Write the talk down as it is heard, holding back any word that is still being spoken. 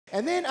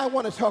And then I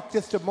want to talk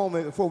just a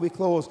moment before we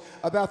close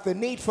about the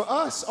need for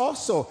us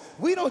also.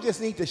 We don't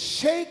just need to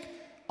shake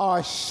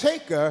our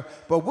shaker,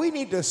 but we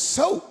need to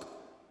soak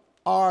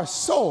our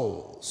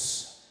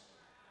souls.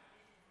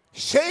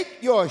 Shake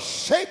your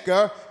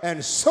shaker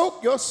and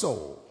soak your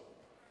soul.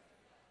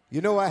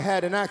 You know, I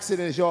had an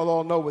accident, as y'all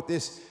all know, with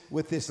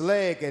this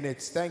leg, and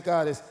it's, thank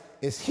God,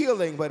 it's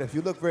healing, but if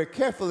you look very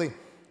carefully,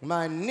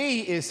 my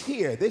knee is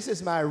here. This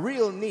is my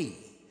real knee,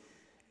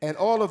 and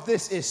all of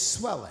this is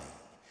swelling.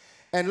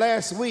 And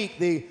last week,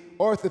 the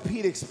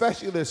orthopedic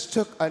specialist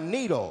took a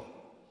needle,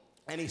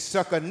 and he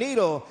stuck a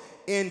needle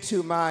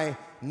into my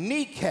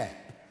kneecap,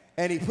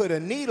 and he put a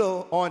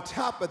needle on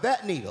top of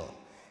that needle,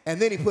 and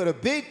then he put a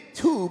big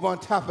tube on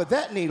top of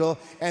that needle,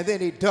 and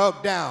then he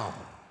dug down.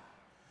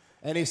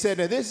 And he said,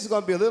 now this is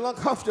going to be a little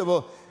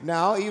uncomfortable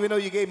now, even though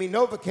you gave me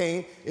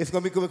Novocaine, it's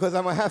going to be good because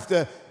I'm going to have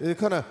to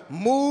kind of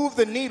move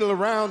the needle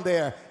around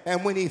there.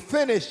 And when he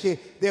finished,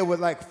 there were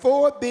like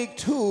 4 big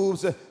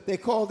tubes. They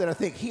called it, I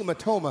think,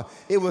 hematoma.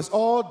 It was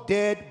all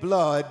dead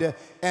blood,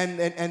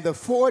 and the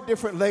 4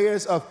 different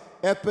layers of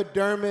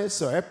epidermis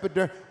or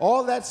epiderm,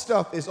 all that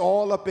stuff is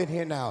all up in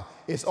here now.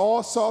 It's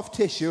all soft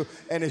tissue,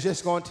 and it's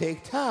just going to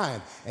take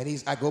time.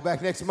 And I go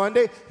back next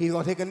Monday, he's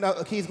going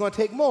to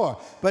take more.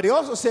 But he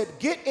also said,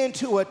 get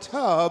into a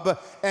tub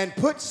and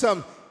put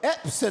some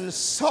Epsom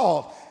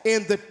salt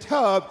in the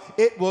tub.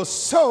 It will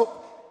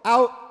soak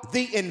out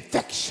the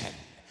infection.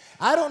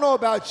 I don't know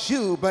about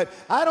you, but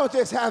I don't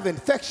just have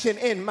infection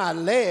in my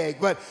leg,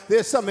 but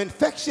there's some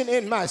infection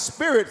in my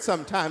spirit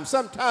sometimes.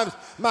 Sometimes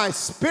my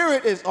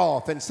spirit is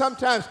off, and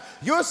sometimes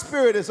your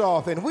spirit is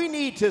off, and we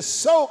need to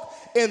soak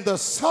in the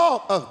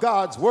salt of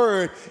God's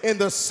word, in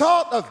the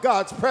salt of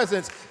God's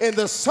presence, in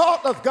the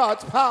salt of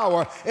God's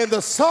power, in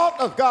the salt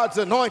of God's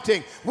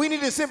anointing. We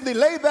need to simply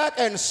lay back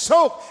and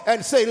soak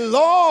and say,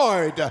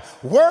 Lord,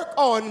 work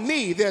on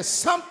me. There's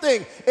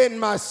something in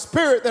my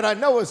spirit that I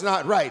know is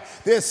not right.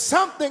 There's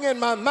something in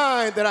my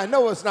mind that I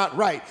know is not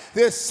right.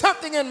 There's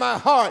something in my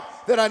heart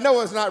that I know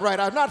is not right.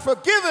 I've not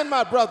forgiven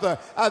my brother.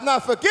 I've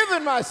not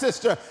forgiven my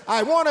sister.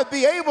 I want to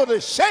be able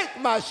to shake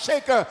my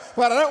shaker,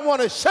 but I don't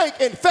want to shake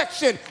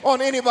infection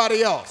on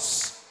anybody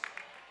else.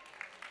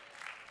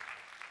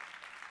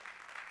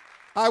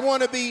 I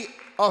want to be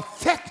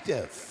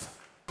effective,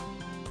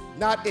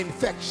 not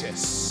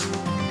infectious.